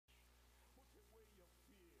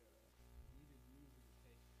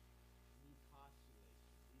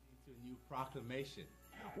new proclamation.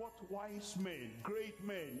 What wise men, great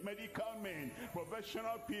men, medical men,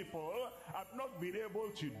 professional people have not been able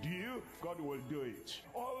to do, God will do it.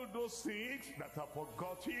 All those things that are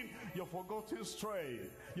forgotten, you've forgotten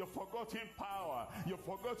strength, you've forgotten power, you've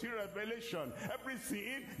forgotten revelation.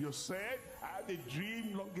 Everything you said, I had a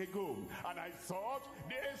dream long ago, and I thought,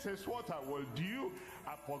 this is what I will do.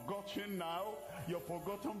 I've forgotten now. Your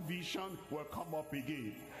forgotten vision will come up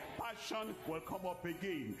again. Passion will come up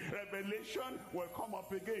again. Revelation will come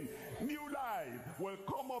up again. New life will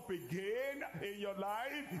come up again in your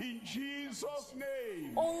life in Jesus'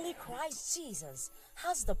 name. Only Christ Jesus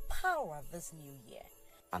has the power this new year.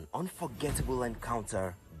 An unforgettable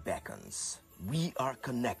encounter beckons. We are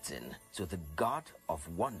connecting to the God of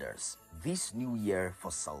wonders this new year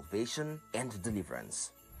for salvation and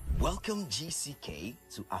deliverance. Welcome GCK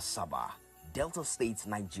to Asaba, Delta State,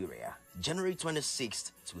 Nigeria, January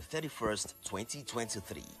 26th to 31st,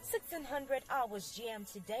 2023. 1600 hours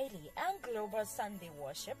GMT daily and global Sunday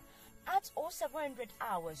worship at 0700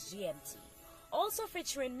 hours GMT. Also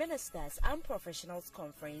featuring ministers and professionals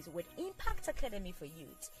conference with Impact Academy for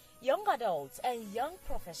youth, young adults and young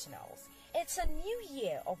professionals. It's a new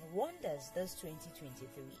year of wonders this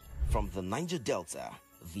 2023. From the Niger Delta,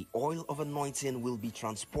 the oil of anointing will be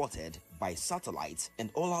transported by satellite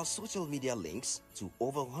and all our social media links to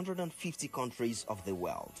over 150 countries of the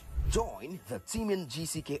world. Join the teeming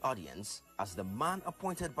GCK audience as the man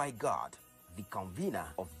appointed by God, the convener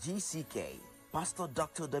of GCK, Pastor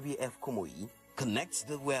Dr. W.F. Kumuyi, connects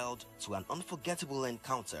the world to an unforgettable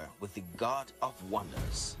encounter with the God of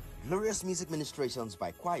wonders. Glorious music ministrations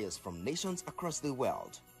by choirs from nations across the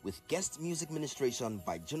world, with guest music ministration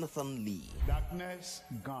by Jonathan Lee. Darkness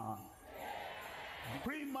gone.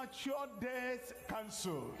 Premature death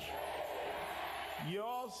cancelled.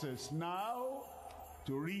 Yours is now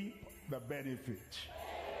to reap the benefit.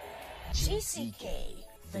 GCK,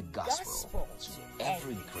 the gospel to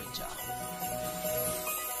every creature.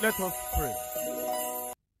 Let us pray.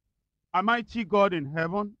 Almighty God in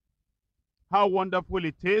heaven, how wonderful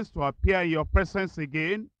it is to appear in your presence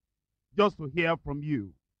again, just to hear from you.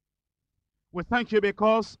 We thank you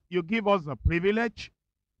because you give us the privilege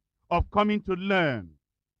of coming to learn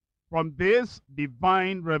from this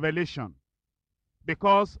divine revelation,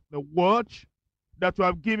 because the word that you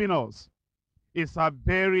have given us is our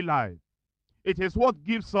very life. It is what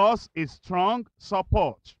gives us a strong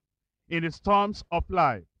support in the storms of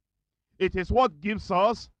life. It is what gives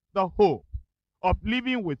us the hope of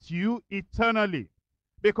living with you eternally,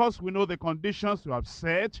 because we know the conditions you have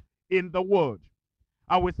set in the word.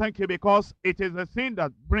 And we thank you because it is a thing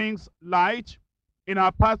that brings light in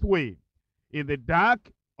our pathway, in the dark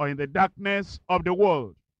or in the darkness of the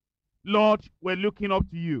world. Lord, we're looking up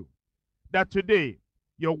to you, that today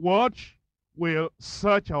your word will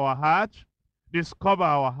search our heart, discover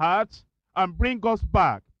our hearts, and bring us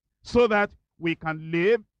back so that we can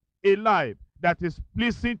live a life that is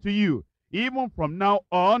pleasing to you, even from now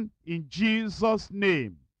on, in Jesus'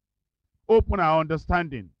 name. Open our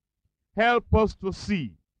understanding. Help us to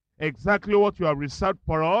see exactly what you have reserved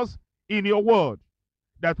for us in your word,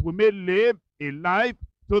 that we may live a life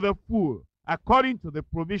to the full, according to the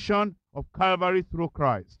provision of Calvary through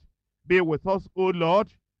Christ. Be with us, O Lord,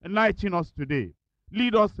 enlighten us today.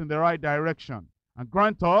 Lead us in the right direction, and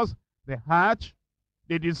grant us the heart,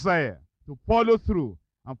 the desire to follow through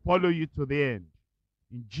and follow you to the end.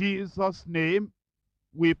 In Jesus' name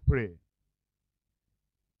we pray.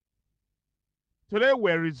 Today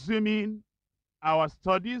we're resuming our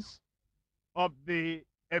studies of the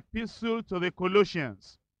epistle to the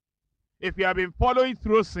Colossians. If you have been following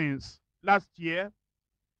through since last year,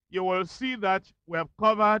 you will see that we have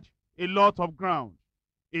covered a lot of ground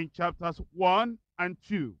in chapters 1 and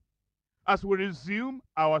 2. As we resume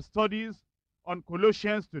our studies on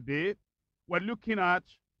Colossians today, we're looking at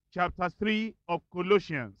chapter 3 of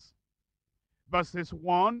Colossians, verses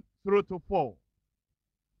 1 through to 4.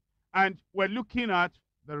 And we're looking at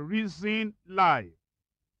the risen life.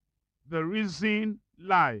 The risen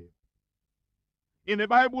life. In the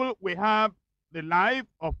Bible, we have the life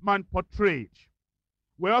of man portrayed.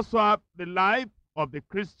 We also have the life of the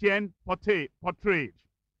Christian portrayed.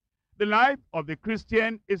 The life of the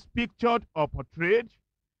Christian is pictured or portrayed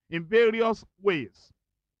in various ways.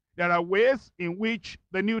 There are ways in which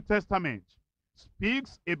the New Testament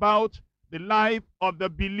speaks about the life of the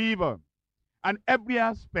believer, and every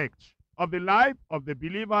aspect of the life of the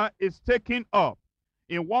believer is taken up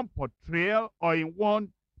in one portrayal or in one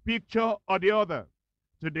picture or the other.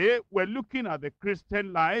 Today, we're looking at the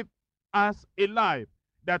Christian life as a life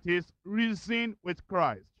that is risen with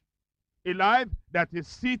Christ. A life that is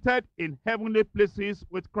seated in heavenly places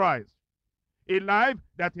with Christ. A life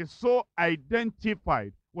that is so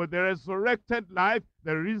identified with the resurrected life,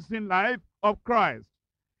 the risen life of Christ.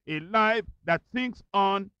 A life that thinks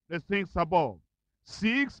on the things above,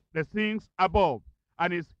 seeks the things above,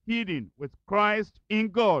 and is hidden with Christ in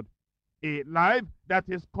God. A life that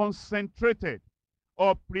is concentrated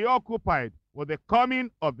or preoccupied with the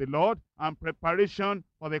coming of the Lord and preparation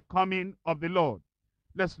for the coming of the Lord.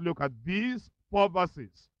 Let's look at these 4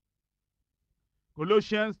 verses.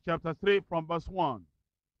 Colossians chapter 3 from verse 1.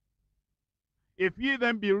 If ye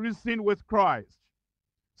then be risen with Christ,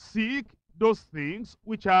 seek those things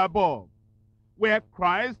which are above, where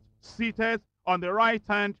Christ sitteth on the right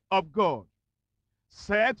hand of God.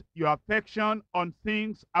 Set your affection on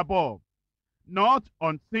things above, not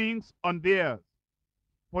on things on the earth.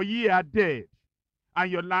 For ye are dead,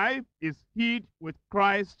 and your life is hid with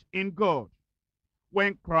Christ in God.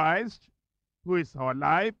 When Christ, who is our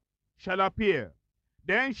life, shall appear,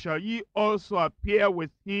 then shall ye also appear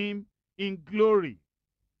with him in glory.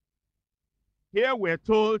 Here we're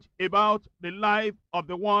told about the life of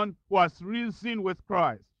the one who has risen with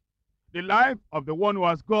Christ. The life of the one who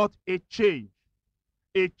has got a change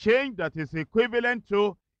that is equivalent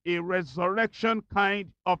to a resurrection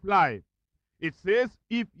kind of life. It says,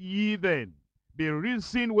 if ye then be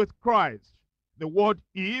risen with Christ. The word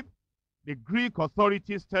if, the Greek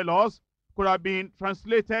authorities tell us, could have been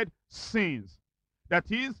translated since.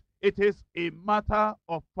 That is, it is a matter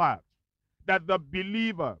of fact that the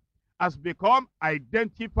believer has become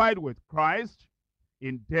identified with Christ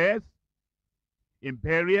in death, in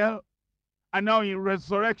burial, and now in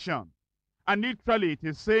resurrection. And literally it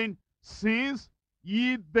is saying, since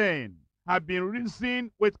ye then have been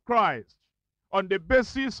risen with Christ. On the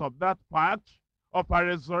basis of that fact of a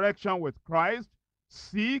resurrection with Christ,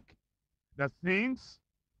 seek the things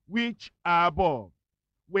which are above,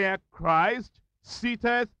 where Christ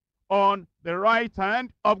sitteth on the right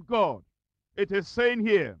hand of God. It is saying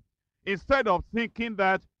here, instead of thinking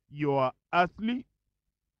that you are earthly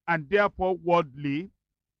and therefore worldly,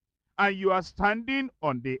 and you are standing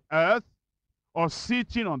on the earth or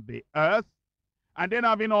sitting on the earth, and then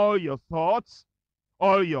having all your thoughts,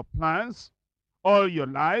 all your plans, all your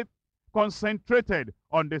life concentrated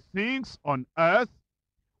on the things on earth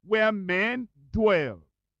where men dwell,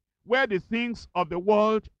 where the things of the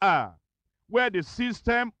world are, where the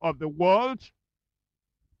system of the world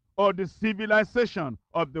or the civilization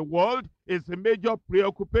of the world is a major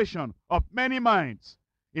preoccupation of many minds,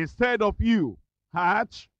 instead of you,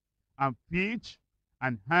 heart and feet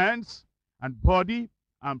and hands and body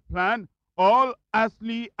and plan, all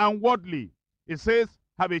earthly and worldly. It says,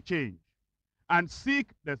 have a change and seek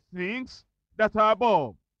the things that are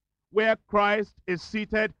above, where Christ is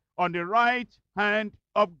seated on the right hand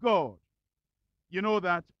of God. You know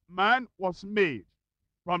that man was made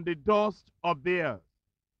from the dust of the earth.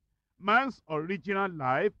 Man's original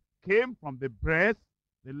life came from the breath,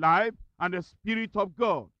 the life, and the Spirit of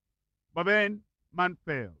God. But then man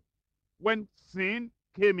fell when sin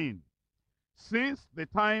came in. Since the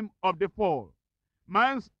time of the fall,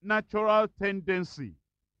 man's natural tendency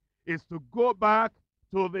is to go back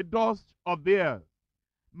to the dust of the earth.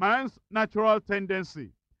 Man's natural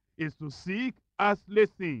tendency is to seek earthly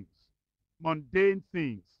things, mundane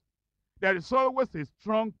things. There is always a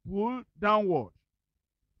strong pull downward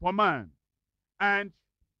for man. And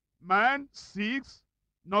man seeks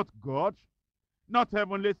not God, not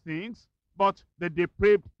heavenly things, but the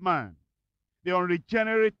depraved man, the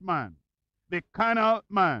unregenerate man, the carnal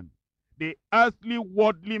man, the earthly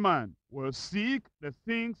worldly man will seek the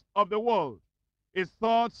things of the world. His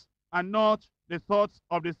thoughts are not the thoughts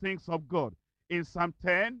of the things of God. In Psalm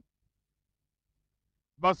 10,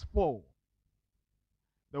 verse 4,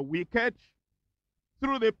 the wicked,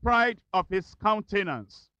 through the pride of his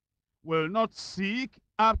countenance, will not seek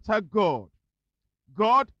after God.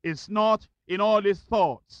 God is not in all his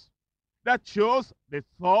thoughts. That shows the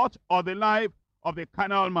thought or the life of the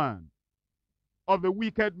carnal man, of the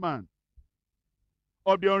wicked man,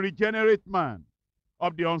 of the unregenerate man,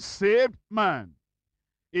 of the unsaved man.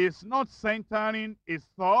 Is not centering his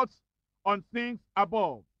thoughts on things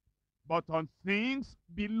above, but on things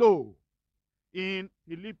below. In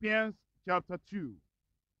Philippians chapter 2.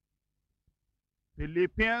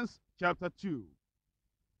 Philippians chapter 2,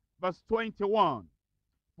 verse 21.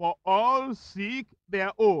 For all seek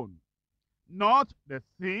their own, not the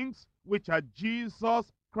things which are Jesus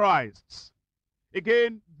Christ's.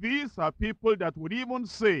 Again, these are people that would even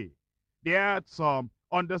say they had some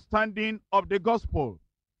understanding of the gospel.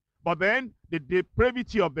 But then the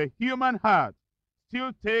depravity of the human heart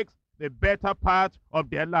still takes the better part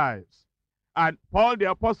of their lives. And Paul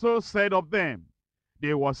the apostle said of them,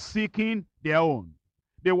 they were seeking their own.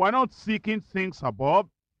 They were not seeking things above.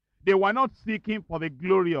 They were not seeking for the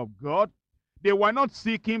glory of God. They were not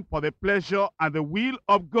seeking for the pleasure and the will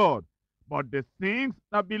of God, but the things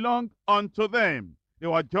that belonged unto them. They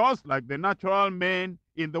were just like the natural men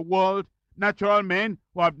in the world, natural men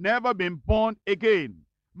who have never been born again.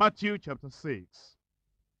 Matthew chapter 6,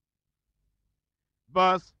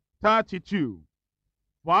 verse 32.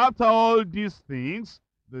 For after all these things,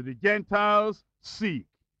 the Gentiles seek.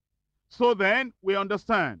 So then we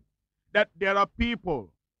understand that there are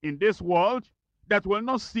people in this world that will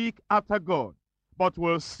not seek after God, but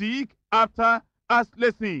will seek after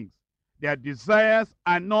earthly things. Their desires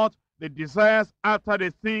are not the desires after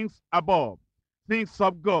the things above, things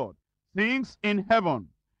of God, things in heaven.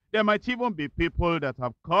 There might even be people that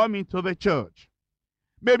have come into the church.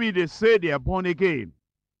 Maybe they say they are born again,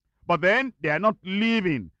 but then they are not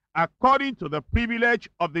living according to the privilege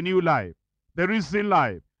of the new life, the risen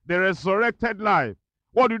life, the resurrected life.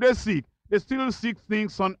 What do they seek? They still seek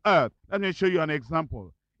things on earth. Let me show you an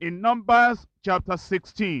example. In Numbers chapter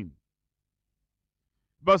 16,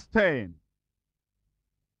 verse 10.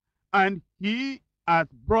 And he hath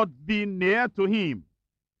brought thee near to him,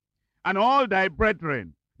 and all thy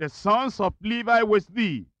brethren, the sons of Levi, with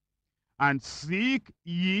thee, and seek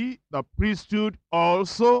ye the priesthood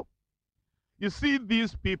also. You see,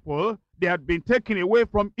 these people, they had been taken away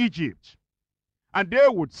from Egypt, and they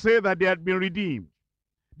would say that they had been redeemed.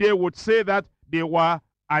 They would say that they were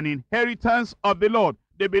an inheritance of the Lord.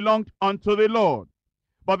 They belonged unto the Lord.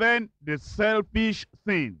 But then the selfish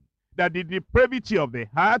thing that the depravity of the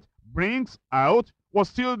heart brings out was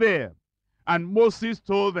still there. And Moses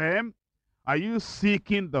told them, are you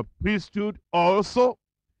seeking the priesthood also?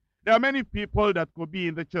 There are many people that could be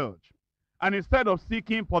in the church, and instead of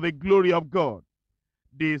seeking for the glory of God,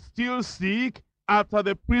 they still seek after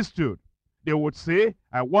the priesthood. They would say,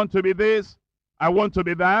 I want to be this, I want to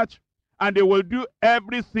be that, and they will do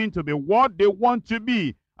everything to be what they want to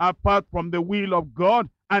be, apart from the will of God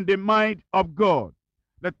and the mind of God.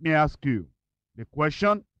 Let me ask you the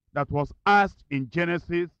question that was asked in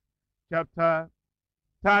Genesis chapter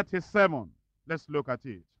 37. Let's look at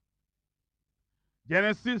it.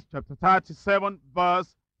 Genesis chapter 37,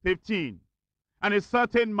 verse 15. And a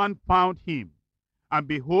certain man found him, and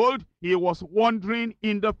behold, he was wandering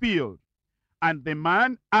in the field. And the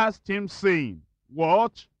man asked him, saying,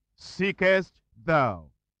 what seekest thou?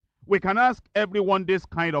 We can ask everyone this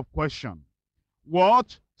kind of question.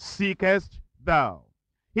 What seekest thou?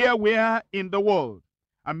 Here we are in the world,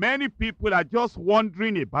 and many people are just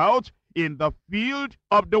wandering about in the field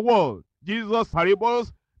of the world. Jesus'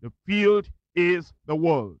 parables, the field is the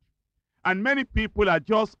world. And many people are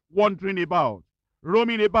just wandering about,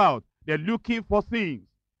 roaming about. They're looking for things.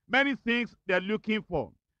 Many things they're looking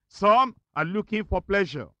for. Some are looking for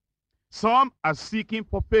pleasure. Some are seeking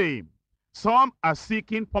for fame. Some are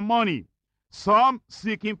seeking for money. Some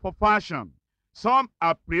seeking for fashion. Some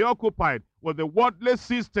are preoccupied with the worldly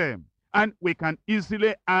system. And we can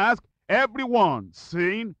easily ask everyone,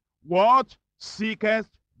 saying, what seekest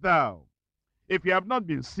thou? If you have not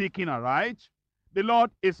been seeking aright, the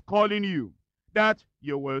Lord is calling you that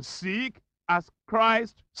you will seek as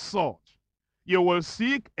Christ sought. You will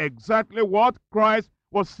seek exactly what Christ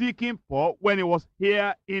was seeking for when he was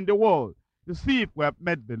here in the world. You see, if we have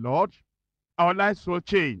met the Lord, our lives will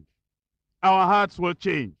change. Our hearts will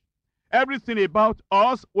change. Everything about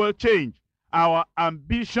us will change. Our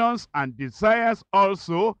ambitions and desires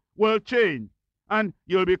also will change. And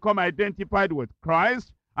you'll become identified with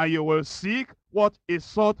Christ, and you will seek what is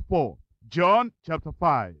sought for. John chapter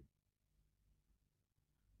 5.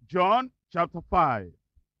 John chapter 5.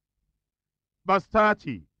 Verse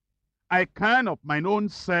 30. I can of mine own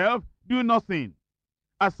self do nothing.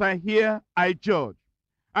 As I hear, I judge.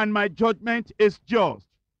 And my judgment is just.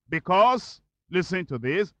 Because, listen to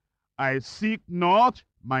this, I seek not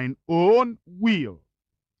mine own will,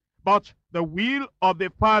 but the will of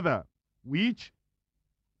the Father, which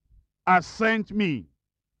has sent me.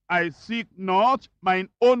 I seek not mine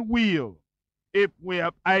own will. If we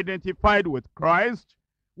have identified with Christ,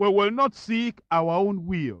 we will not seek our own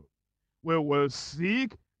will. We will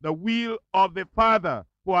seek the will of the Father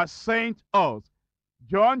who has sent us.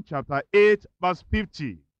 John chapter 8, verse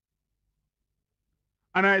 50.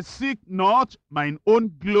 And I seek not mine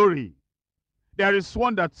own glory. There is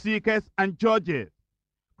one that seeketh and judgeth.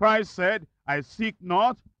 Christ said, I seek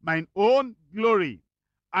not mine own glory.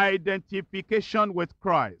 Identification with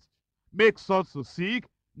Christ makes us to seek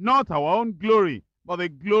not our own glory, but the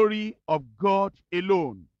glory of God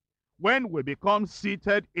alone. When we become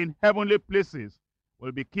seated in heavenly places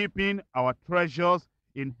will be keeping our treasures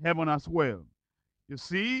in heaven as well. You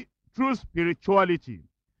see, true spirituality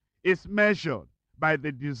is measured by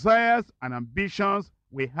the desires and ambitions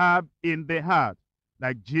we have in the heart.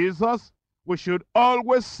 Like Jesus, we should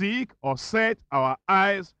always seek or set our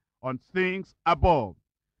eyes on things above.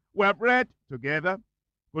 We have read together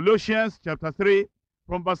Colossians chapter 3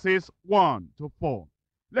 from verses 1 to 4.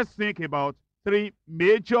 Let's think about three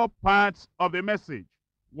major parts of the message.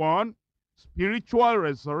 1, spiritual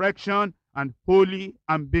resurrection and holy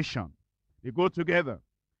ambition. They go together.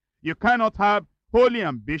 You cannot have holy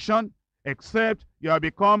ambition except you have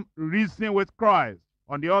become risen with Christ.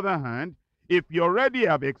 On the other hand, if you already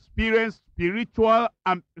have experienced spiritual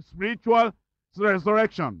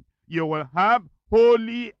resurrection, you will have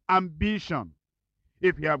holy ambition.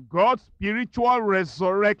 If you have got spiritual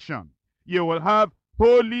resurrection, you will have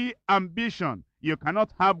holy ambition. You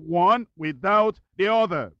cannot have one without the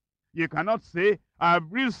other. You cannot say, I have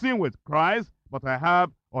risen with Christ, but I have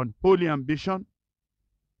unholy ambition,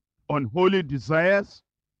 unholy desires.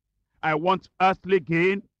 I want earthly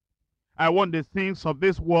gain. I want the things of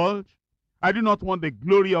this world. I do not want the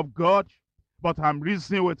glory of God, but I'm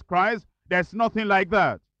risen with Christ. There's nothing like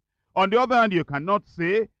that. On the other hand, you cannot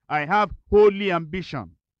say, I have holy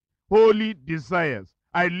ambition, holy desires.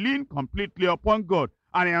 I lean completely upon God,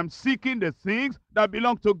 and I am seeking the things that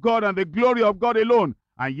belong to God and the glory of God alone,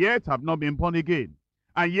 and yet have not been born again,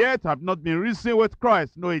 and yet have not been risen with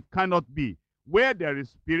Christ. No, it cannot be. Where there is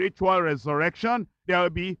spiritual resurrection, there will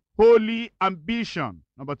be holy ambition.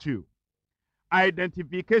 Number 2,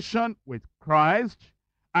 identification with Christ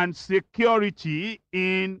and security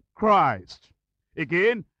in Christ.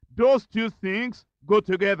 Again, those two things go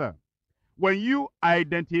together. When you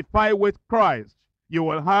identify with Christ, you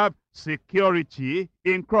will have security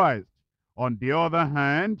in Christ. On the other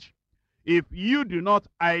hand, if you do not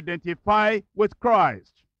identify with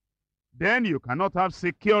Christ, then you cannot have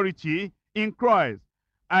security in Christ.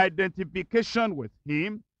 Identification with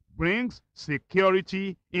Him brings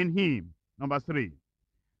security in Him. Number 3,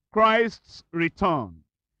 Christ's return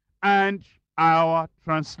and our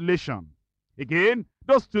translation. Again,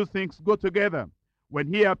 those two things go together.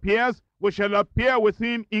 When He appears, we shall appear with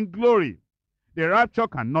Him in glory. The rapture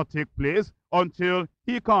cannot take place until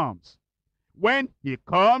He comes. When He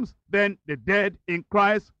comes, then the dead in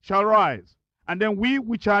Christ shall rise. And then we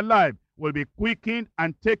which are alive will be quickened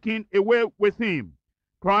and taken away with Him.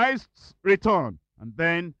 Christ's return and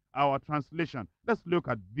then our translation. Let's look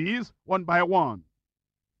at these one by one.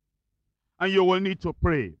 And you will need to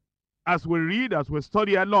pray as we read, as we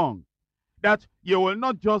study along, that you will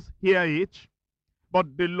not just hear it,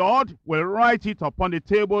 but the Lord will write it upon the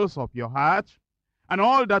tables of your heart, and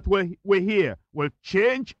all that we hear will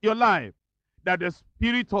change your life, that the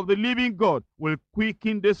Spirit of the living God will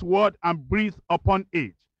quicken this word and breathe upon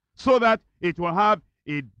it, so that it will have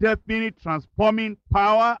a definite transforming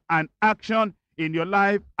power and action in your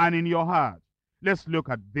life and in your heart. Let's look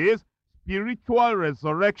at this: spiritual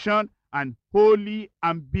resurrection and holy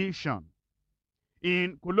ambition.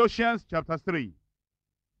 In Colossians chapter 3.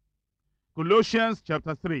 Colossians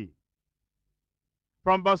chapter 3.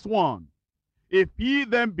 From verse 1. If ye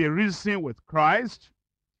then be risen with Christ,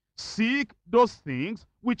 seek those things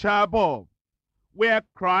which are above, where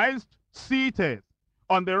Christ sitteth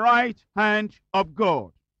on the right hand of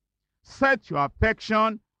God. Set your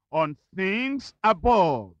affection on things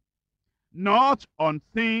above, not on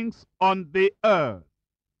things on the earth.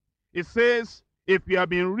 It says, if you have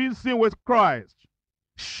been risen with Christ,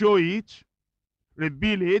 show it,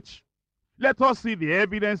 reveal it. Let us see the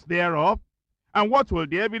evidence thereof. And what will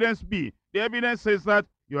the evidence be? The evidence says that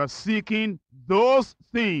you are seeking those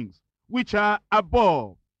things which are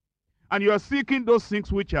above. And you are seeking those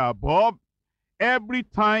things which are above every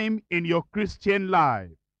time in your Christian life.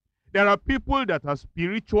 There are people that are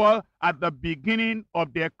spiritual at the beginning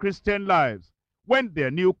of their Christian lives. When they're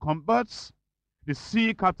new converts, they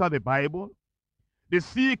seek after the Bible. They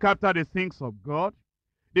seek after the things of God.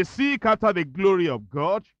 They seek after the glory of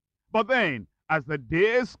God. But then, as the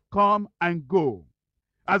days come and go,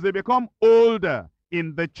 as they become older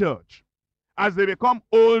in the church, as they become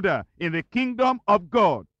older in the kingdom of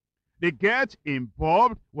God, they get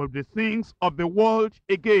involved with the things of the world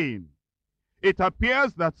again. It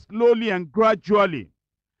appears that slowly and gradually,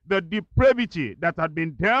 the depravity that had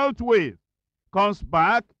been dealt with comes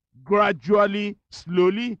back gradually,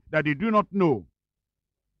 slowly, that they do not know.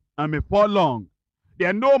 And before long, they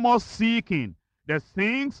are no more seeking the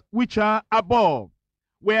things which are above,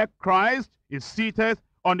 where Christ is seated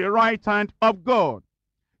on the right hand of God.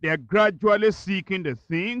 They are gradually seeking the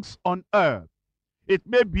things on earth. It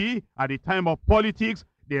may be at the time of politics,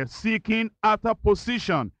 they're seeking after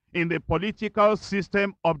position in the political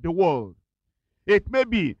system of the world. It may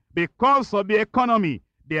be because of the economy,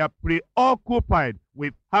 they are preoccupied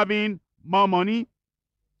with having more money,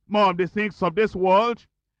 more of the things of this world,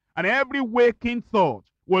 and every waking thought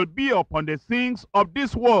will be upon the things of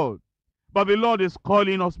this world. But the Lord is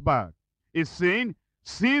calling us back. He's saying,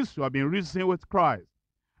 since you have been risen with Christ,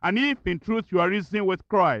 and if in truth you are risen with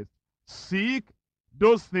Christ, seek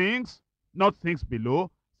those things, not things below,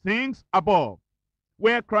 things above,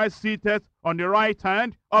 where Christ sitteth on the right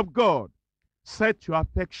hand of God. Set your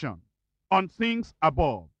affection on things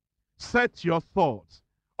above. Set your thoughts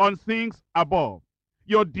on things above.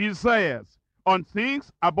 Your desires on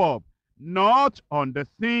things above, not on the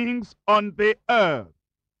things on the earth.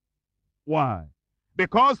 Why?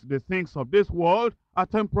 Because the things of this world are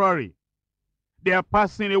temporary. They are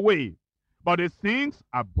passing away. But the things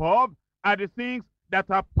above are the things that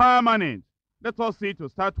are permanent. Let us see to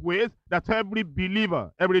start with that every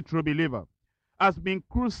believer, every true believer, has been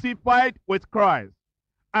crucified with Christ,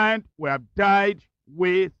 and we have died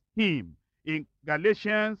with him. In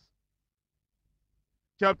Galatians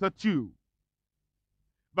chapter 2,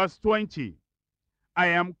 verse 20, I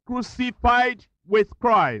am crucified with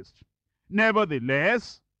Christ.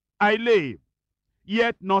 Nevertheless, I live,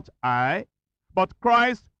 yet not I, but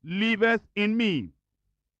Christ liveth in me.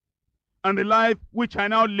 And the life which I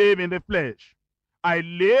now live in the flesh, I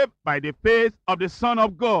live by the faith of the Son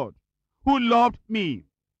of God, who loved me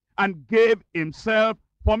and gave himself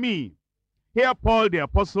for me. Here Paul the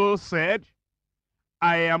apostle said,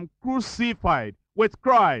 I am crucified with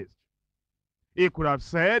Christ. He could have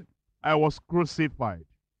said, I was crucified.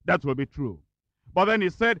 That will be true. But then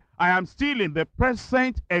he said, I am still in the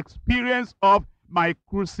present experience of my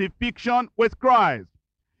crucifixion with Christ.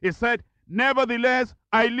 He said, nevertheless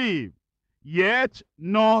I live, yet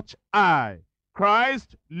not I.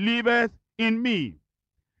 Christ liveth in me.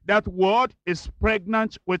 That word is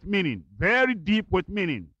pregnant with meaning, very deep with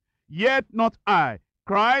meaning. Yet not I.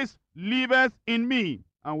 Christ liveth in me.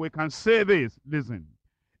 And we can say this, listen.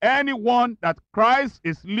 Anyone that Christ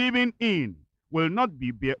is living in will not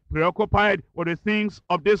be preoccupied with the things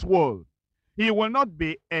of this world. He will not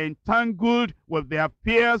be entangled with the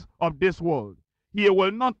affairs of this world. He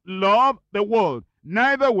will not love the world,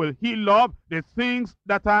 neither will he love the things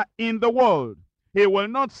that are in the world. He will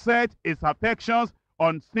not set his affections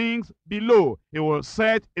on things below. He will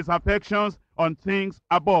set his affections on things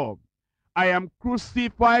above. I am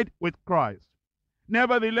crucified with Christ.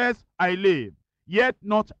 Nevertheless, I live. Yet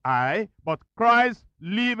not I, but Christ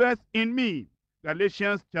liveth in me.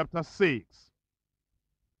 Galatians chapter 6,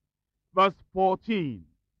 verse 14.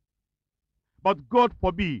 But God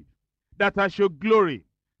forbid that I should glory,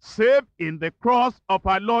 save in the cross of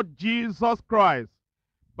our Lord Jesus Christ,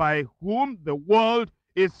 by whom the world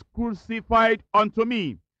is crucified unto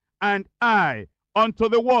me, and I unto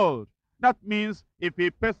the world. That means if a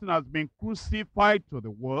person has been crucified to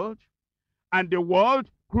the world, and the world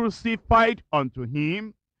crucified unto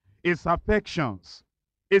him, his affections,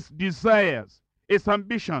 his desires, his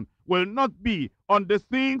ambition will not be on the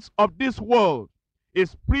things of this world.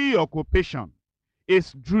 His preoccupation,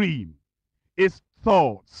 his dream, his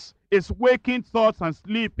thoughts, his waking thoughts and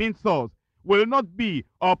sleeping thoughts will not be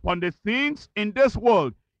upon the things in this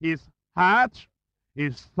world. His heart,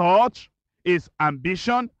 his thoughts, his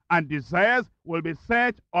ambition and desires will be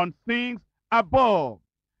set on things above.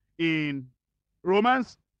 In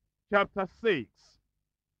Romans chapter 6,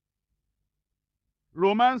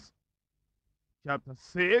 Romans chapter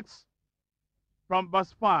 6 from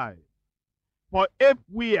verse 5. For if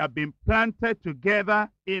we have been planted together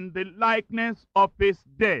in the likeness of his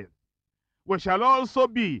death, we shall also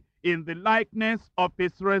be in the likeness of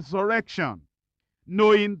his resurrection,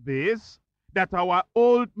 knowing this, that our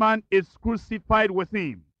old man is crucified with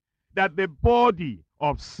him, that the body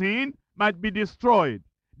of sin might be destroyed,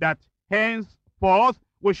 that henceforth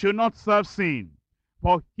we should not serve sin.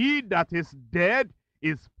 For he that is dead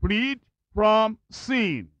is freed from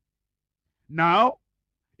sin. Now,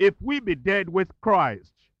 if we be dead with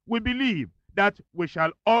Christ, we believe that we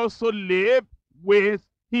shall also live with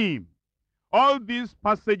him. All these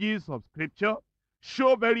passages of Scripture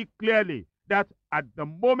show very clearly that at the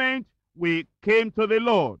moment we came to the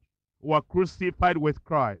Lord, we were crucified with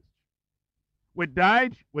Christ. We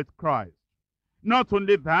died with Christ. Not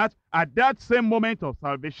only that, at that same moment of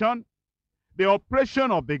salvation, the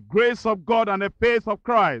operation of the grace of God and the faith of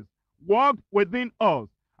Christ worked within us,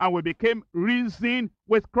 and we became risen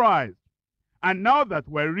with Christ. And now that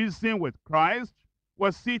we're risen with Christ,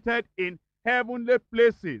 we're seated in heavenly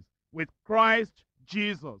places with Christ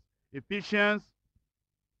Jesus. Ephesians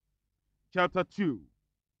chapter 2,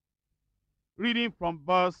 Reading from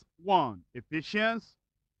verse 1, Ephesians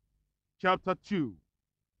chapter 2,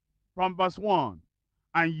 from verse 1.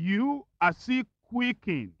 And you are still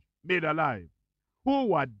quickened, made alive, who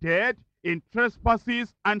were dead in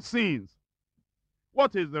trespasses and sins.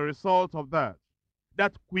 What is the result of that?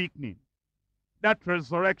 That quickening, that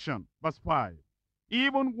resurrection. Verse 5.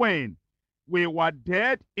 Even when we were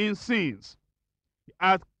dead in sins, he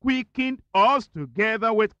hath quickened us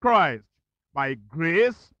together with Christ. By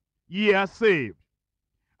grace ye are saved,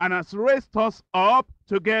 and has raised us up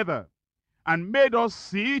together, and made us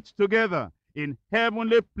sit together in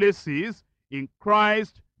heavenly places in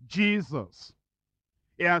Christ Jesus.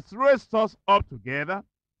 He has raised us up together.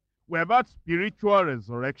 We have had spiritual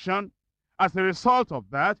resurrection. As a result of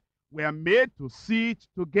that, we are made to sit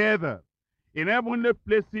together in heavenly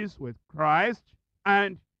places with Christ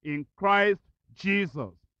and in Christ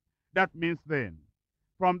Jesus. That means then,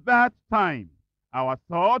 from that time, our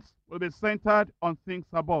thoughts will be centered on things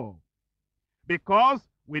above. Because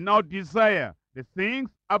we now desire the things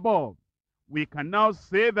above, we can now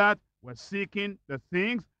say that we're seeking the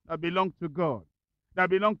things that belong to God, that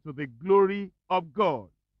belong to the glory of God.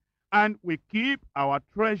 And we keep our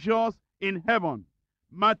treasures in heaven.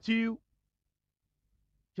 Matthew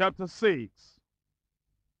chapter 6,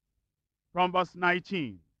 from verse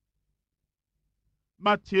 19.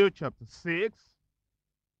 Matthew chapter 6,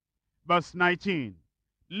 verse 19.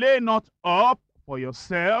 Lay not up for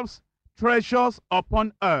yourselves treasures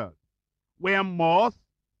upon earth, where moth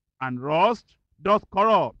and rust doth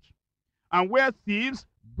corrupt, and where thieves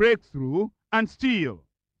break through and steal.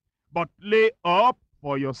 But lay up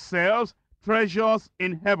for yourselves treasures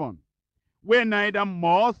in heaven, where neither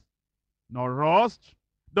moth nor rust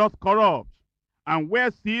doth corrupt, and where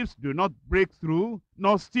thieves do not break through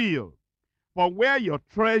nor steal. For where your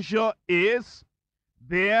treasure is,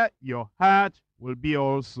 there your heart will be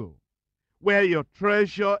also. Where your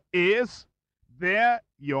treasure is, there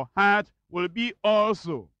your heart will be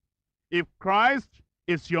also. If Christ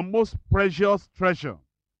is your most precious treasure,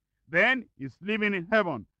 then he's living in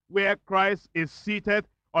heaven, where Christ is seated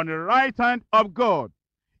on the right hand of God.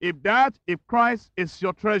 If Christ is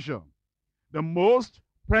your treasure, the most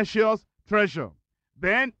precious treasure,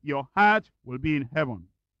 then your heart will be in heaven.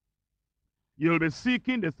 You'll be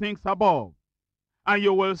seeking the things above, and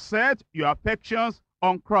you will set your affections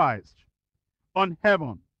on Christ, on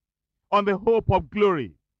heaven, on the hope of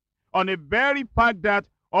glory, on the very fact that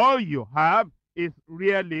all you have is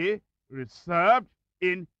really reserved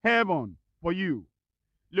in heaven for you.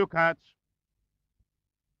 Look at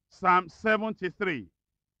Psalm 73.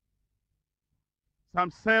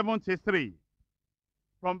 Psalm 73,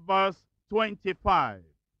 from verse 25.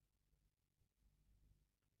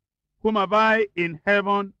 Whom have I in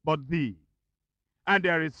heaven but thee? And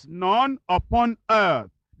there is none upon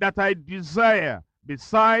earth that I desire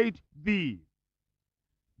beside thee.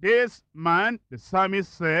 This man, the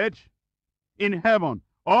psalmist said, in heaven,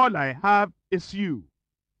 all I have is you,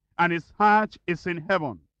 and his heart is in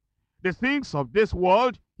heaven. The things of this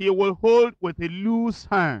world he will hold with a loose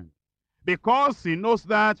hand, because he knows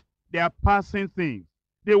that they are passing things.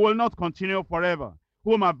 They will not continue forever.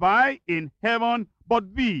 Whom have I in heaven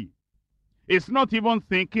but thee? It's not even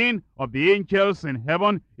thinking of the angels in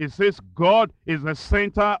heaven. It says God is the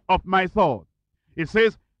center of my thought. It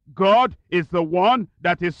says God is the one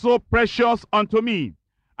that is so precious unto me.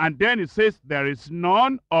 And then it says there is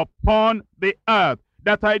none upon the earth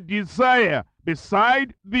that I desire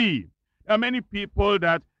beside thee. There are many people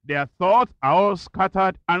that their thoughts are all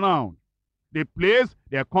scattered around. They place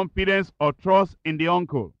their confidence or trust in the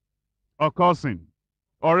uncle or cousin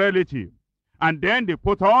or relative. And then they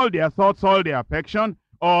put all their thoughts, all their affection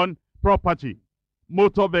on property,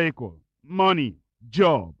 motor vehicle, money,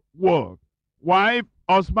 job, work, wife,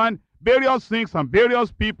 husband, various things and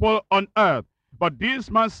various people on earth. But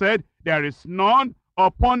this man said, there is none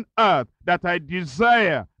upon earth that I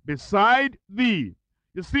desire beside thee.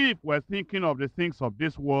 You see, if we're thinking of the things of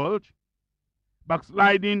this world,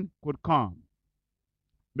 backsliding could come.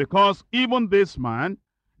 Because even this man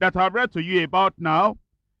that I've read to you about now,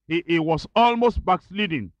 he was almost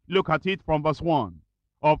backsliding. Look at it from verse 1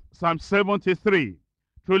 of Psalm 73.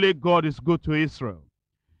 Truly God is good to Israel,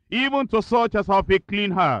 even to such as have a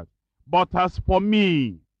clean heart. But as for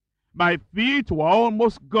me, my feet were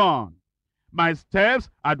almost gone. My steps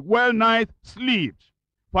had well nigh slipped.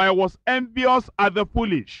 For I was envious at the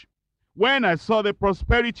foolish, when I saw the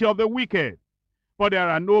prosperity of the wicked. For there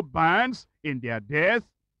are no bands in their death,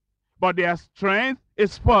 but their strength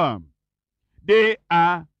is firm. They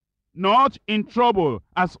are not in trouble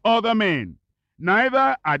as other men,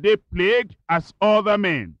 neither are they plagued as other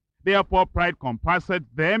men. Therefore pride compasseth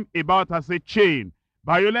them about as a chain.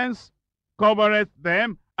 Violence covereth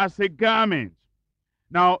them as a garment.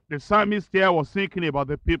 Now, the psalmist here was thinking about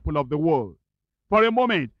the people of the world. For a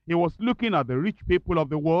moment, he was looking at the rich people of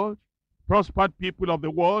the world, prospered people of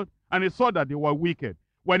the world, and he saw that they were wicked.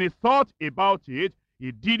 When he thought about it,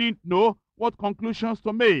 he didn't know what conclusions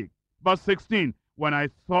to make. Verse 16, when I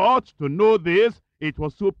thought to know this, it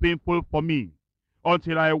was so painful for me,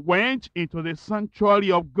 until I went into the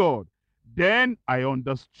sanctuary of God. Then I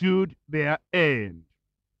understood their end.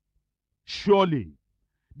 Surely,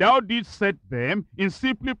 thou didst set them in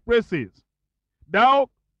simply places. Thou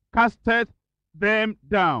castest them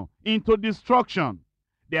down into destruction.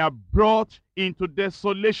 They are brought into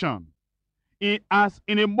desolation. As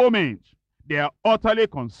in a moment, they are utterly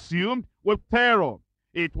consumed with terror.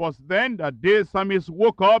 It was then that the psalmist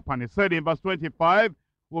woke up and he said in verse 25,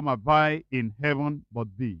 whom have I in heaven but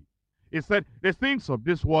thee? He said, the things of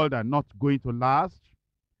this world are not going to last.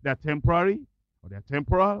 They're temporary, or they're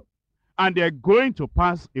temporal, and they're going to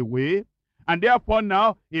pass away. And therefore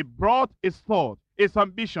now he brought his thought, his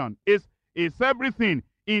ambition, his everything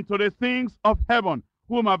into the things of heaven.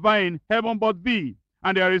 Whom have I in heaven but thee?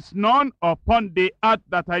 And there is none upon the earth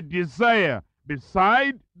that I desire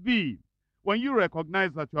beside thee. When you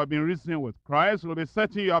recognize that you have been reasoning with Christ, you'll be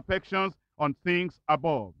setting your affections on things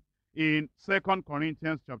above. In 2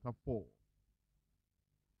 Corinthians chapter 4,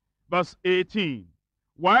 verse 18,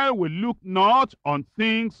 while we look not on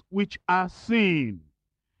things which are seen,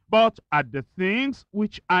 but at the things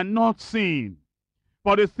which are not seen.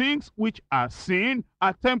 For the things which are seen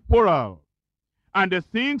are temporal, and the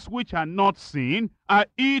things which are not seen are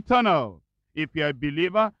eternal. If you are a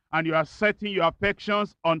believer and you are setting your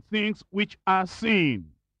affections on things which are seen,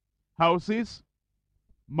 houses,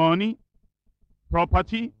 money,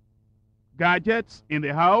 property, gadgets in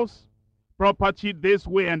the house, property this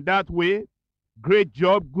way and that way, great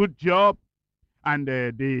job, good job, and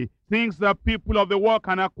the things that people of the world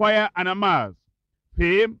can acquire and amass,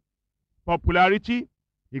 fame, popularity,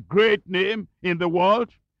 a great name in the world,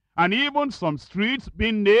 and even some streets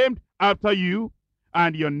being named after you,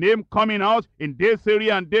 and your name coming out in this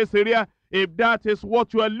area and this area. If that is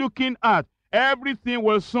what you are looking at, everything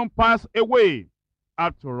will soon pass away.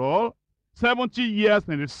 After all, 70 years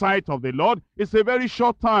in the sight of the Lord is a very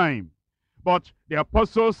short time. But the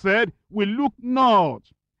apostle said, we look not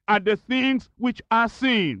at the things which are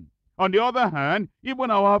seen. On the other hand, even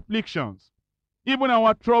our afflictions, even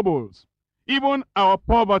our troubles, even our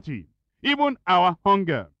poverty, even our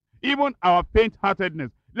hunger, even our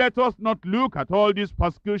faint-heartedness, let us not look at all these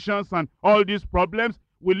persecutions and all these problems.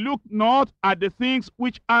 We look not at the things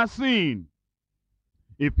which are seen.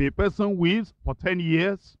 If a person lives for 10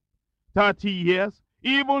 years, 30 years,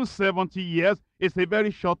 even 70 years, it's a very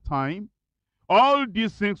short time. All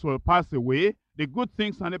these things will pass away, the good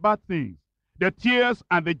things and the bad things, the tears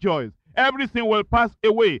and the joys. Everything will pass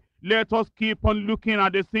away. Let us keep on looking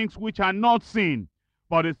at the things which are not seen.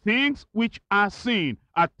 For the things which are seen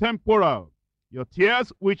are temporal. Your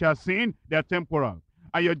tears which are seen, they are temporal.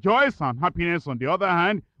 And your joys and happiness, on the other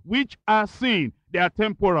hand, which are seen, they are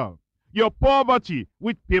temporal. Your poverty,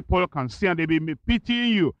 which people can see and they be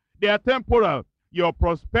pitying you, they are temporal. Your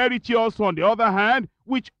prosperity also, on the other hand,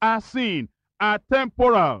 which are seen, are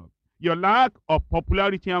temporal. Your lack of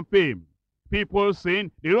popularity and fame, people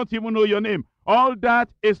saying they don't even know your name, all that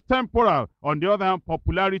is temporal. On the other hand,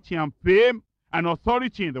 popularity and fame and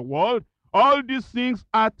authority in the world, all these things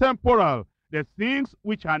are temporal. The things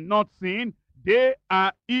which are not seen, they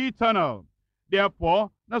are eternal.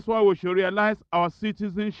 Therefore, that's why we should realize our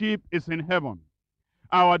citizenship is in heaven.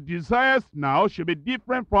 Our desires now should be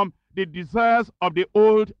different from the desires of the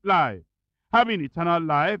old life. Having eternal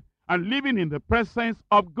life and living in the presence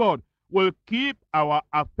of God will keep our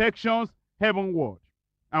affections heavenward.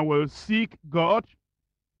 And we'll seek God.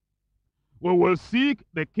 We will seek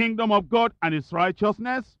the kingdom of God and His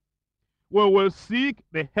righteousness. We will seek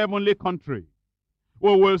the heavenly country.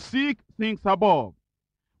 We will seek things above.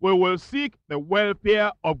 We will seek the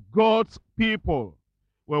welfare of God's people.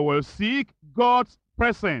 We will seek God's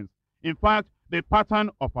presence. In fact, the pattern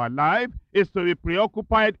of our life is to be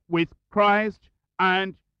preoccupied with Christ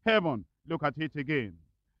and heaven. Look at it again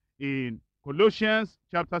in Colossians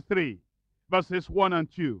chapter 3, verses 1 and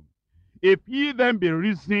 2. If ye then be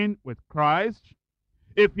risen with Christ,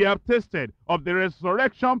 if ye have tasted of the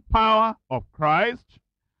resurrection power of Christ,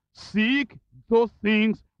 seek those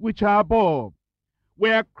things which are above,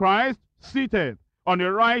 where Christ sitteth on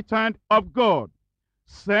the right hand of God.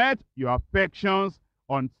 Set your affections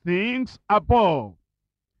on things above.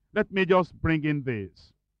 Let me just bring in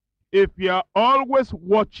this. If you are always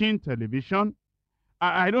watching television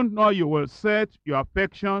I don't know, you will set your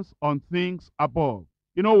affections on things above.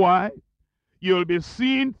 You know why? You'll be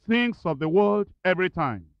seeing things of the world every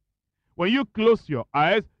time. When you close your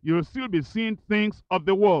eyes, you'll still be seeing things of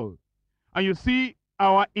the world. And you see,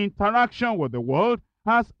 our interaction with the world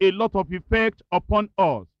has a lot of effect upon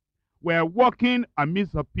us. We're walking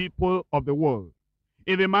amidst the people of the world,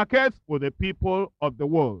 in the markets with the people of the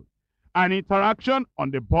world, an interaction on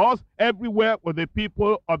the bus everywhere with the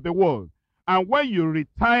people of the world. And when you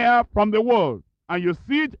retire from the world and you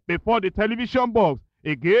sit before the television box,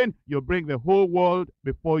 again, you bring the whole world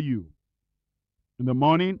before you. In the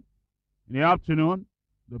morning, in the afternoon,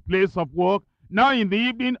 the place of work, now in the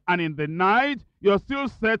evening and in the night, you're still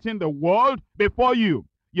setting the world before you.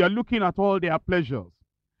 You're looking at all their pleasures.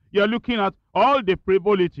 You're looking at all the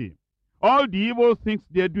frivolity, all the evil things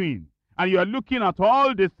they're doing. And you're looking at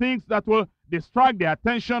all the things that will distract the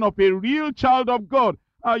attention of a real child of God.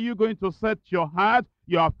 Are you going to set your heart,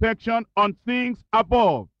 your affection on things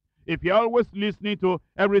above? If you're always listening to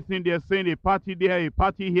everything they're saying, a party there, a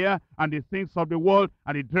party here, and the things of the world,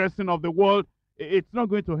 and the dressing of the world, it's not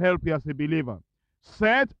going to help you as a believer.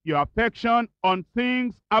 Set your affection on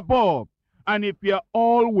things above. And if you're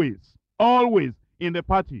always in the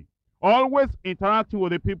party, always interacting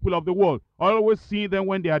with the people of the world, always seeing them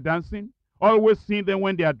when they are dancing, always seeing them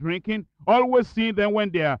when they are drinking, always seeing them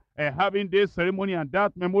when they are having this ceremony and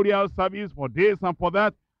that memorial service for this and for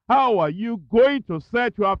that, how are you going to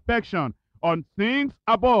set your affection on things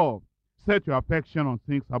above? Set your affection on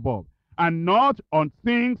things above and not on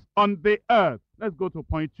things on the earth. Let's go to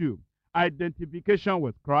point 2. Identification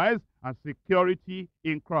with Christ and security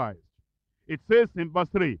in Christ. It says in verse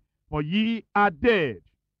 3, for ye are dead,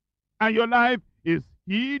 and your life is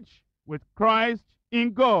hid with Christ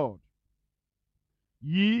in God.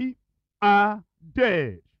 Ye are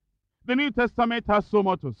dead. The New Testament has so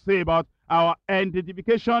much to say about our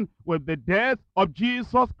identification with the death of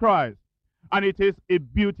Jesus Christ. And it is a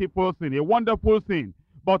beautiful thing, a wonderful thing.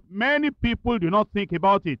 But many people do not think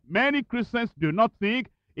about it. Many Christians do not think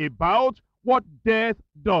about what death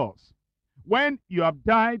does. When you have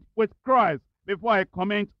died with Christ, before I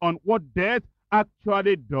comment on what death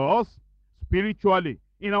actually does spiritually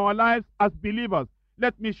in our lives as believers,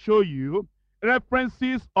 let me show you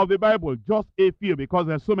references of the Bible, just a few because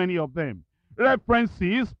there's so many of them.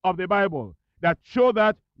 References of the Bible that show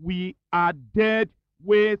that we are dead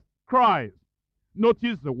with Christ.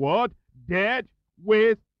 Notice the word dead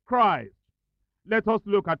with Christ. Let us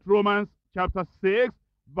look at Romans chapter 6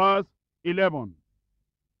 verse 11.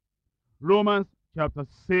 Romans chapter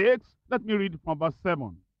 6, let me read from verse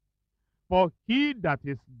 7. For he that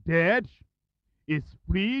is dead is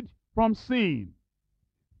freed from sin.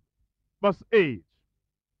 Verse 8.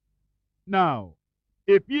 Now,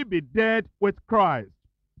 if ye be dead with Christ,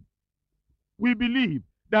 we believe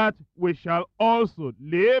that we shall also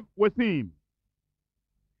live with him.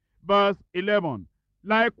 Verse 11.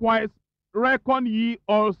 Likewise, reckon ye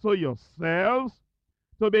also yourselves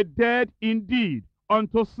to be dead indeed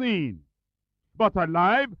unto sin, but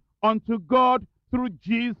alive unto God through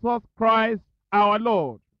Jesus Christ our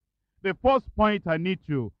Lord. The first point I need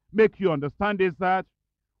to make you understand is that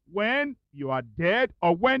when you are dead,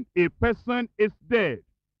 or when a person is dead,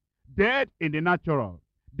 dead in the natural,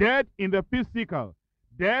 dead in the physical,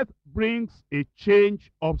 death brings a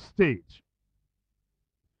change of state.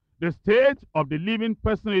 The state of the living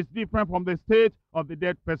person is different from the state of the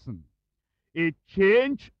dead person. A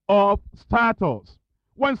change of status.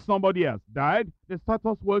 When somebody has died, the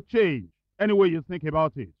status will change, any way you think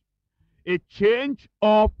about it. A change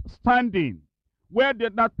of standing. Where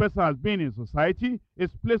that person has been in society, his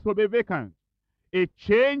place will be vacant. A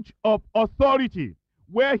change of authority.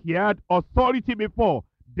 Where he had authority before,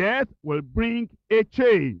 death will bring a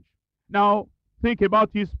change. Now, think about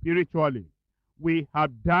it spiritually. We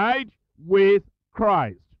have died with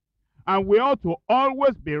Christ, and we ought to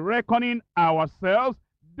always be reckoning ourselves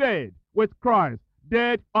dead with Christ,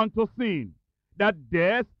 dead unto sin. That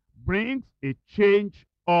death brings a change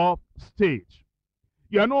of state.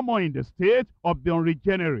 You are no more in the state of the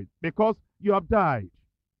unregenerate because you have died.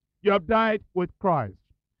 You have died with Christ.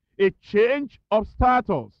 A change of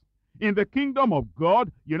status. In the kingdom of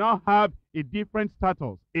God, you now have a different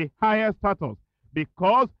status, a higher status,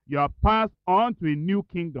 because you are passed on to a new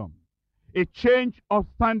kingdom. A change of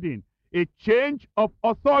standing, a change of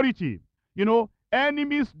authority. You know,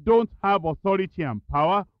 enemies don't have authority and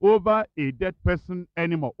power over a dead person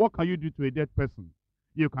anymore. What can you do to a dead person?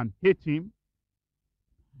 You can hate him.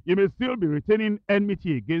 You may still be retaining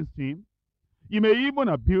enmity against him. You may even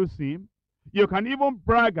abuse him. You can even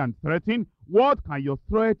brag and threaten. What can your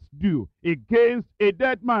threats do against a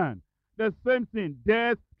dead man? The same thing.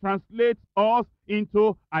 Death translates us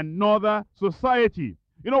into another society.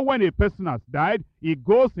 You know, when a person has died, he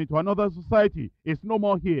goes into another society. It's no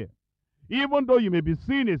more here. Even though you may be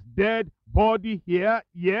seeing his dead body here,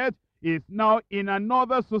 yet it's now in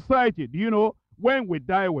another society. Do you know, when we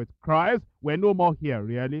die with Christ, we're no more here,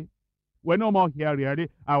 really. We're no more here, really.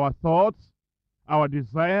 Our thoughts, our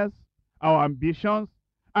desires, our ambitions,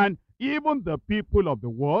 and even the people of the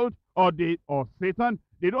world or Satan,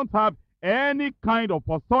 they don't have any kind of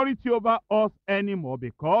authority over us anymore,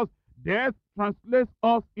 because death translates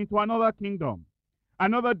us into another kingdom,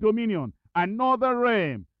 another dominion, another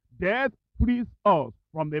realm. Death frees us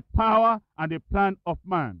from the power and the plan of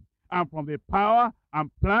man, and from the power and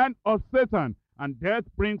plan of Satan. And death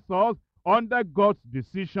brings us under God's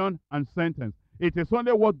decision and sentence. It is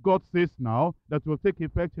only what God says now that will take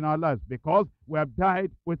effect in our lives, because we have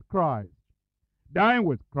died with Christ. Dying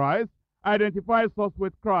with Christ identifies us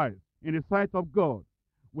with Christ in the sight of God.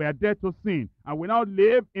 We are dead to sin, and we now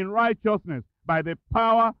live in righteousness by the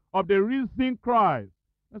power of the risen Christ.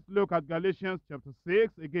 Let's look at Galatians chapter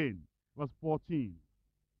 6 again, verse 14.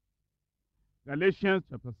 Galatians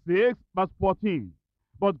chapter 6, verse 14.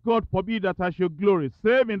 But God forbid that I should glory,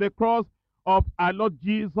 save in the cross of our Lord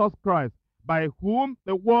Jesus Christ, by whom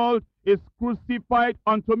the world is crucified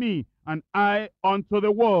unto me, and I unto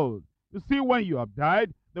the world. You see, when you have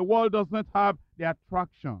died, the world does not have the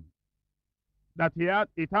attraction that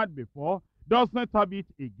it had before, does not have it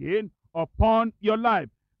again upon your life,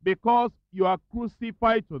 because you are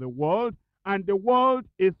crucified to the world, and the world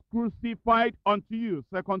is crucified unto you.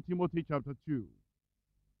 2 Timothy chapter 2.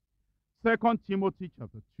 2 Timothy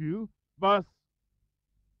chapter 2, verse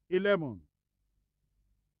 11.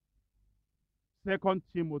 2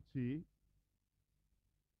 Timothy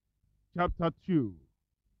chapter 2,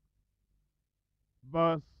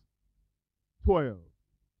 verse 12.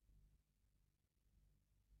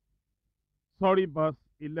 Verse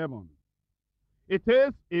 11. It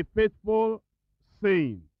is a faithful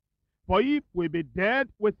saying, for if we be dead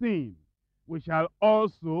with him, we shall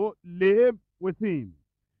also live with him.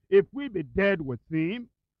 If we be dead with him,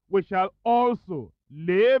 we shall also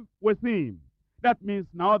live with him. That means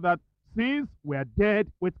now that since we are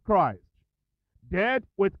dead with Christ,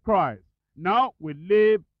 now we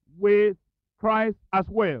live with Christ as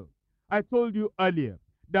well. I told you earlier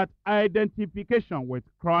that identification with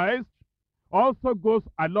Christ also goes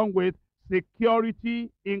along with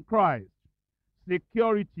security in Christ.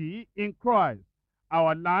 Security in Christ.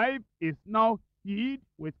 Our life is now hid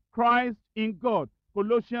with Christ in God.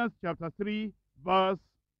 Colossians chapter 3, verse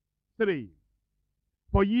 3.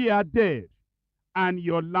 For ye are dead, and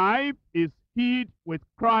your life is hid with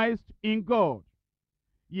Christ in God.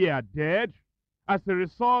 Ye are dead. As a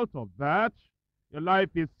result of that, your life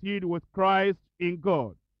is hid with Christ in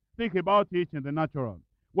God. Think about it in the natural.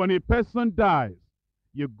 When a person dies,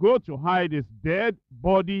 you go to hide his dead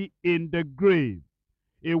body in the grave,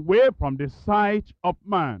 away from the sight of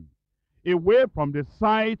man, away from the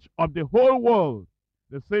sight of the whole world.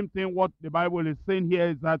 The same thing what the Bible is saying here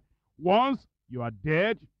is that once you are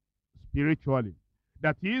dead spiritually,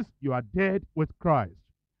 that is, you are dead with Christ.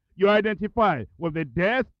 You identify with the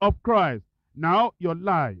death of Christ. Now your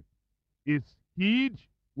life is hid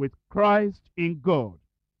with Christ in God.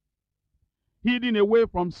 Hidden away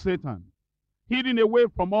from Satan, hidden away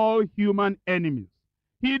from all human enemies,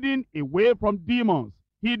 hidden away from demons,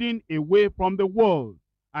 hidden away from the world.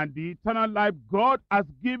 And the eternal life God has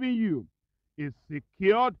given you is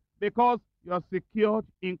secured because you are secured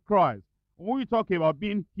in Christ. When we talk about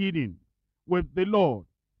being hidden with the Lord,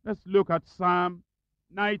 let's look at Psalm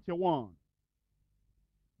 91,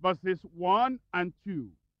 verses 1 and 2.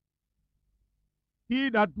 He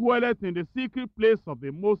that dwelleth in the secret place of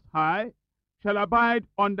the Most High shall abide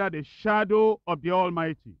under the shadow of the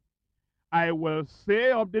Almighty. I will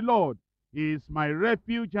say of the Lord, He is my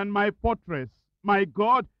refuge and my fortress, my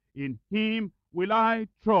God, in him will I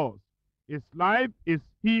trust. His life is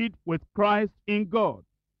hid with Christ in God.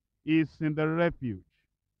 He is in the refuge.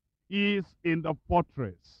 He is in the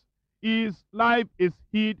fortress. His life is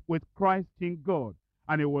hid with Christ in God.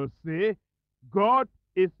 And he will say, God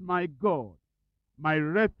is my God, my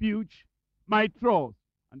refuge, my trust.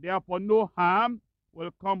 And therefore no harm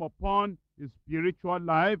will come upon his spiritual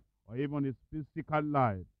life or even his physical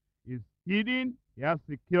life. He's hidden, he has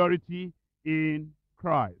security in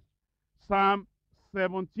Christ. Psalm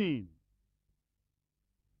 17,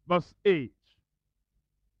 verse 8.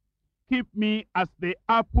 Keep me as the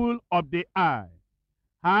apple of the eye.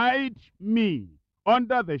 Hide me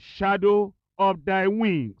under the shadow of thy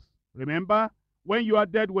wings. Remember, when you are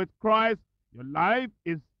dead with Christ, your life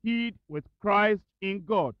is hid with Christ in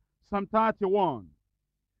God. Psalm 31,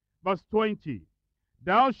 verse 20.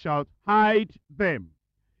 Thou shalt hide them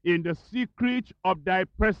in the secret of thy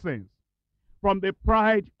presence from the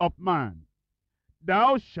pride of man.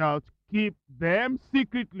 Thou shalt keep them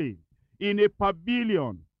secretly in a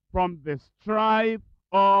pavilion from the strife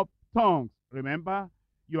of tongues. Remember,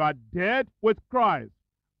 you are dead with Christ,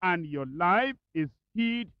 and your life is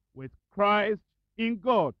hid with Christ in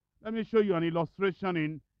God. Let me show you an illustration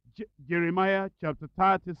in Jeremiah chapter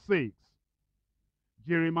 36.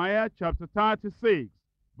 Jeremiah chapter 36,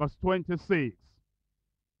 verse 26.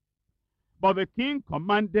 But the king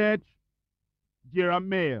commanded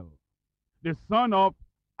Jeremiah, the son of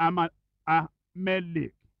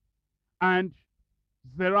Amalek, and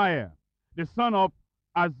Zeriah, the son of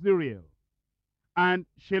Asiri, and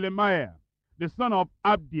Shelemiah, the son of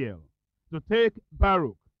Abdiel, to take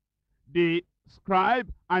Baruch, the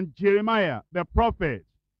scribe, and Jeremiah, the prophet.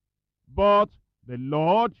 But the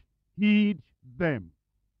Lord hid them.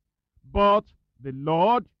 But the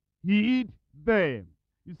Lord hid them.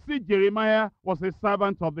 You see, Jeremiah was a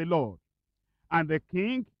servant of the Lord. And the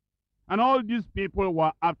king and all these people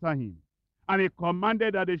were after him. And he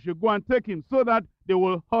commanded that they should go and take him so that they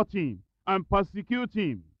will hurt him and persecute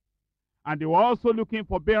him. And they were also looking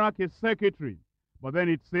for Barak, his secretary. But then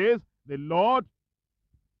it says, the Lord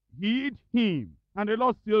hid him. And the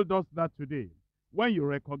Lord still does that today. When you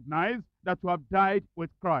recognize that you have died with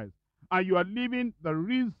Christ and you are living the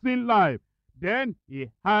risen life, then he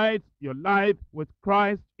hides your life with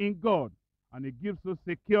Christ in God. And he gives you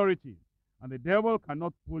security. And the devil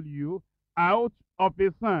cannot pull you out of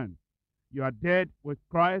his hand. You are dead with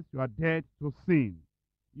Christ. You are dead to sin.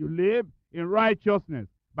 You live in righteousness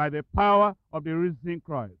by the power of the risen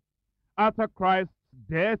Christ. After Christ's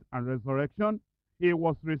death and resurrection, he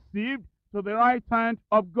was received to the right hand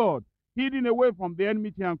of God, hidden away from the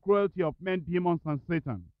enmity and cruelty of men, demons, and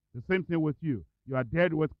Satan. The same thing with you. You are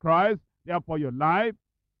dead with Christ. Therefore, your life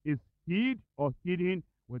is hid or hidden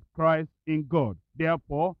with Christ in God.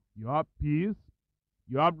 Therefore, you have peace,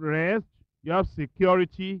 you have rest, you have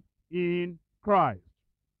security in Christ.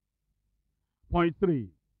 Point 3,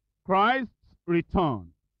 Christ's return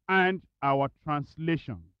and our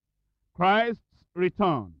translation. Christ's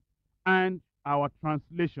return and our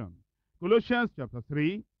translation. Colossians chapter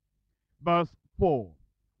 3, verse 4.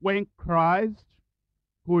 When Christ,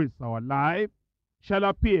 who is our life, shall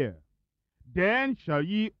appear, then shall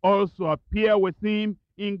ye also appear with him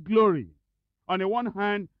in glory. On the one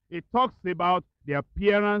hand, it talks about the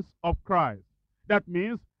appearance of Christ. That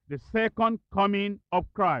means the second coming of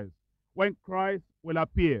Christ, when Christ will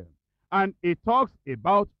appear. And it talks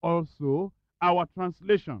about also our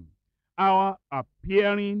translation, our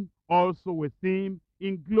appearing also with him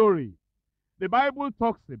in glory. The Bible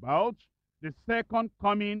talks about the second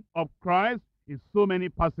coming of Christ in so many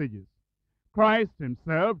passages. Christ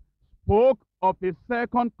himself spoke of his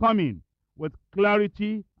second coming with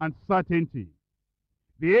clarity and certainty.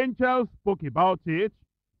 The angels spoke about it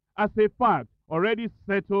as a fact already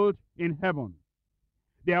settled in heaven.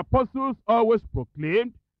 The apostles always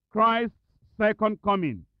proclaimed Christ's second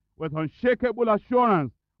coming with unshakable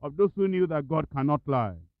assurance of those who knew that God cannot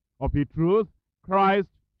lie. Of a truth, Christ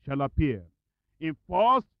shall appear. In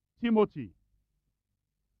 1 Timothy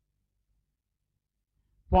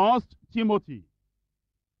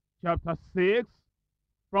chapter 6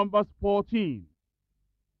 from verse 14,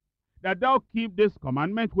 that thou keep this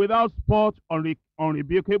commandment without spot,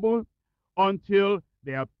 unrebukable, until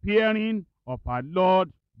the appearing of our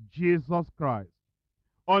Lord Jesus Christ.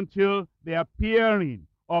 Until the appearing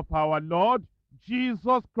of our Lord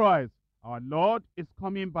Jesus Christ. Our Lord is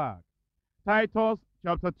coming back. Titus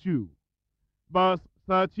chapter 2, verse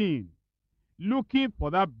 13. Looking for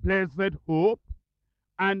that blessed hope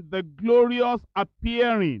and the glorious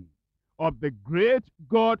appearing of the great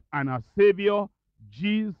God and our Savior,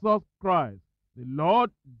 Jesus Christ. The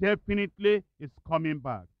Lord definitely is coming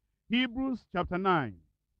back. Hebrews chapter 9,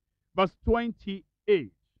 verse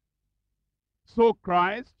 28. So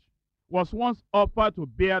Christ was once offered to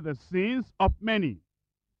bear the sins of many,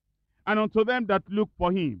 and unto them that look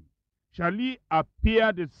for him shall he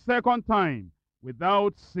appear the second time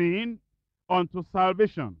without sin unto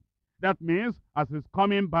salvation. That means, as he's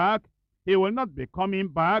coming back, he will not be coming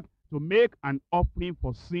back to make an offering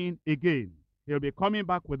for sin again. He'll be coming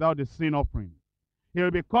back without the sin offering. He'll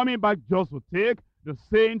be coming back just to take the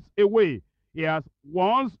saints away. He has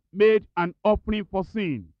once made an offering for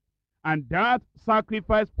sin, and that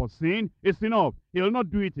sacrifice for sin is enough. He will not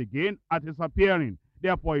do it again at his appearing.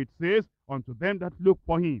 Therefore it says, unto them that look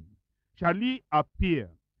for him shall he appear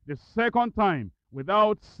the second time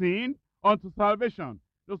without sin unto salvation.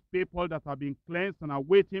 those people that have been cleansed and are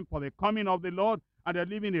waiting for the coming of the Lord, and they're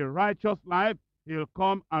living a righteous life, he'll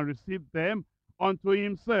come and receive them unto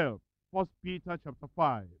himself. 1 Peter chapter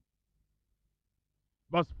 5.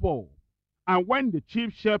 Verse 4. And when the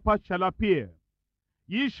chief shepherd shall appear,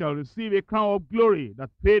 ye shall receive a crown of glory that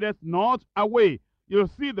fadeth not away.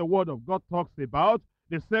 You'll see the word of God talks about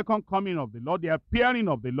the second coming of the Lord, the appearing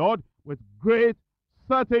of the Lord with great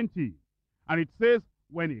certainty. And it says,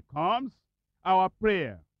 when he comes, our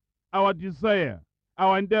prayer, our desire,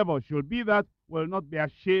 our endeavor should be that we'll not be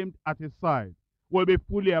ashamed at his side. We'll be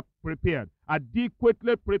fully prepared,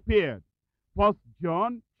 adequately prepared. 1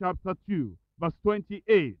 John chapter 2, verse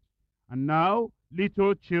 28. And now,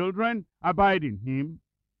 little children, abide in him,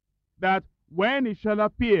 that when he shall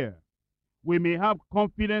appear, we may have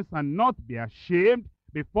confidence and not be ashamed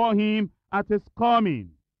before him at his coming.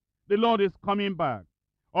 The Lord is coming back.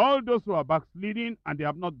 All those who are backsliding and they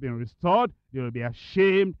have not been restored, they will be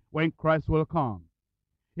ashamed when Christ will come.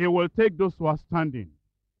 He will take those who are standing,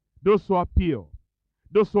 those who are pure,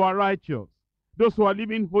 those who are righteous, those who are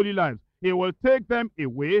living holy lives. He will take them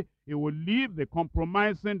away. He will leave the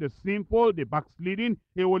compromising, the sinful, the backsliding.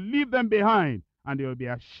 He will leave them behind, and they will be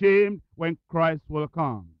ashamed when Christ will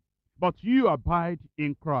come. But you abide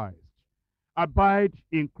in Christ. Abide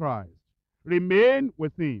in Christ. Remain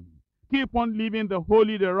with him. Keep on living the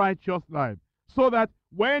holy, the righteous life, so that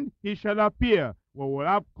when he shall appear, we will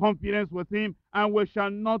have confidence with him, and we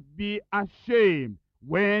shall not be ashamed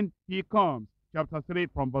when he comes. Chapter 3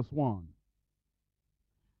 from verse 1.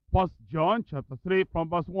 1 John chapter 3 from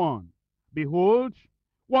verse 1. Behold,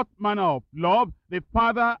 what manner of love the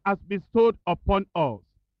Father has bestowed upon us,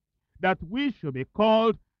 that we should be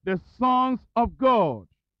called the sons of God.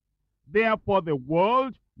 Therefore the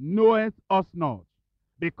world knoweth us not,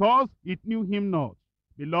 because it knew him not.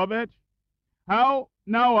 Beloved, how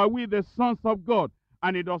now are we the sons of God,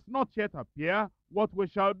 and it does not yet appear what we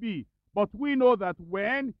shall be. But we know that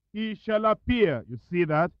when he shall appear, you see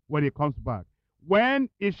that when he comes back, when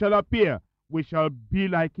he shall appear, we shall be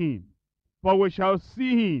like him. For we shall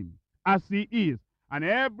see him as he is. And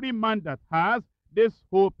every man that has this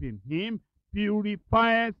hope in him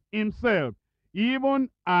purifies himself, even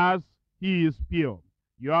as he is pure.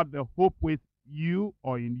 You have the hope with you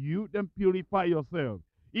or in you, then purify yourself.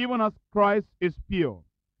 Even as Christ is pure,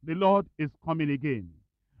 the Lord is coming again.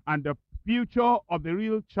 And the future of the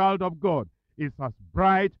real child of God is as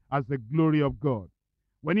bright as the glory of God.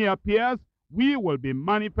 When he appears, we will be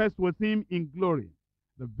manifest with him in glory.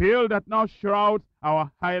 The veil that now shrouds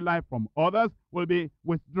our high life from others will be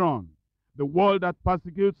withdrawn. The world that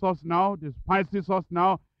persecutes us now, despises us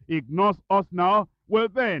now, ignores us now, will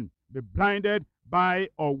then be blinded by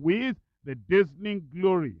or with the dazzling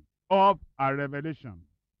glory of our revelation.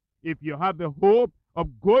 If you have the hope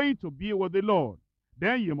of going to be with the Lord,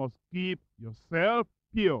 then you must keep yourself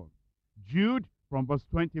pure. Jude from verse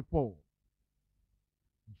 24.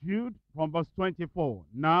 Jude from verse 24.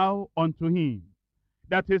 Now unto him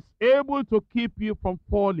that is able to keep you from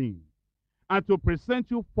falling, and to present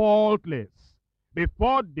you faultless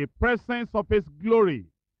before the presence of his glory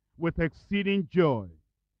with exceeding joy.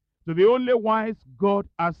 To the only wise God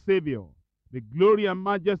our Savior, the glory and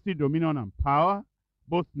majesty, dominion and power,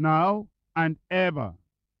 both now and ever.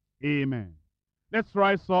 Amen. Let's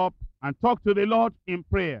rise up and talk to the Lord in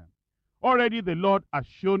prayer. Already the Lord has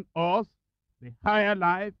shown us the higher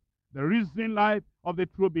life, the risen life of the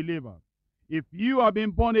true believer. If you have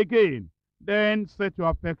been born again, then set your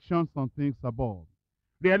affections on things above.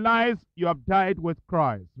 Realize you have died with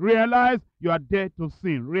Christ. Realize you are dead to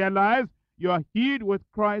sin. Realize you are hid with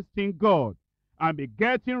Christ in God, and be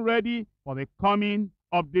getting ready for the coming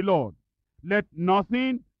of the Lord. Let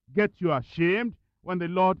nothing get you ashamed when the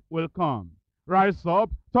Lord will come. Rise up,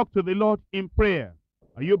 talk to the Lord in prayer.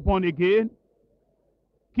 Are you born again?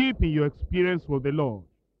 Keep in your experience with the Lord.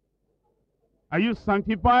 Are you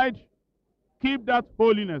sanctified? Keep that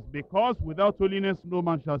holiness, because without holiness no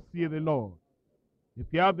man shall see the Lord. If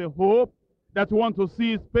you have the hope that you want to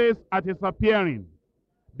see his face at his appearing,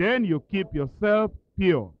 then you keep yourself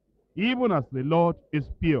pure, even as the Lord is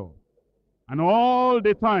pure. And all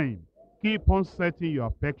the time, keep on setting your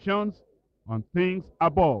affections on things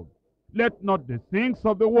above. Let not the things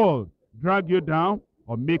of the world drag you down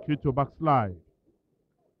or make you to backslide.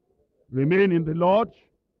 Remain in the Lord.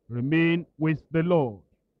 Remain with the Lord.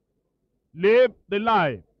 Live the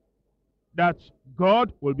life that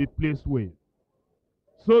God will be pleased with,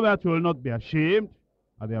 so that you will not be ashamed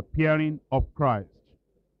at the appearing of Christ.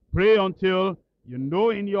 Pray until you know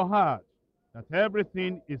in your heart that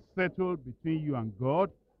everything is settled between you and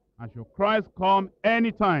God, and should Christ come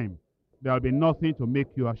anytime, there will be nothing to make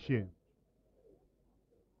you ashamed.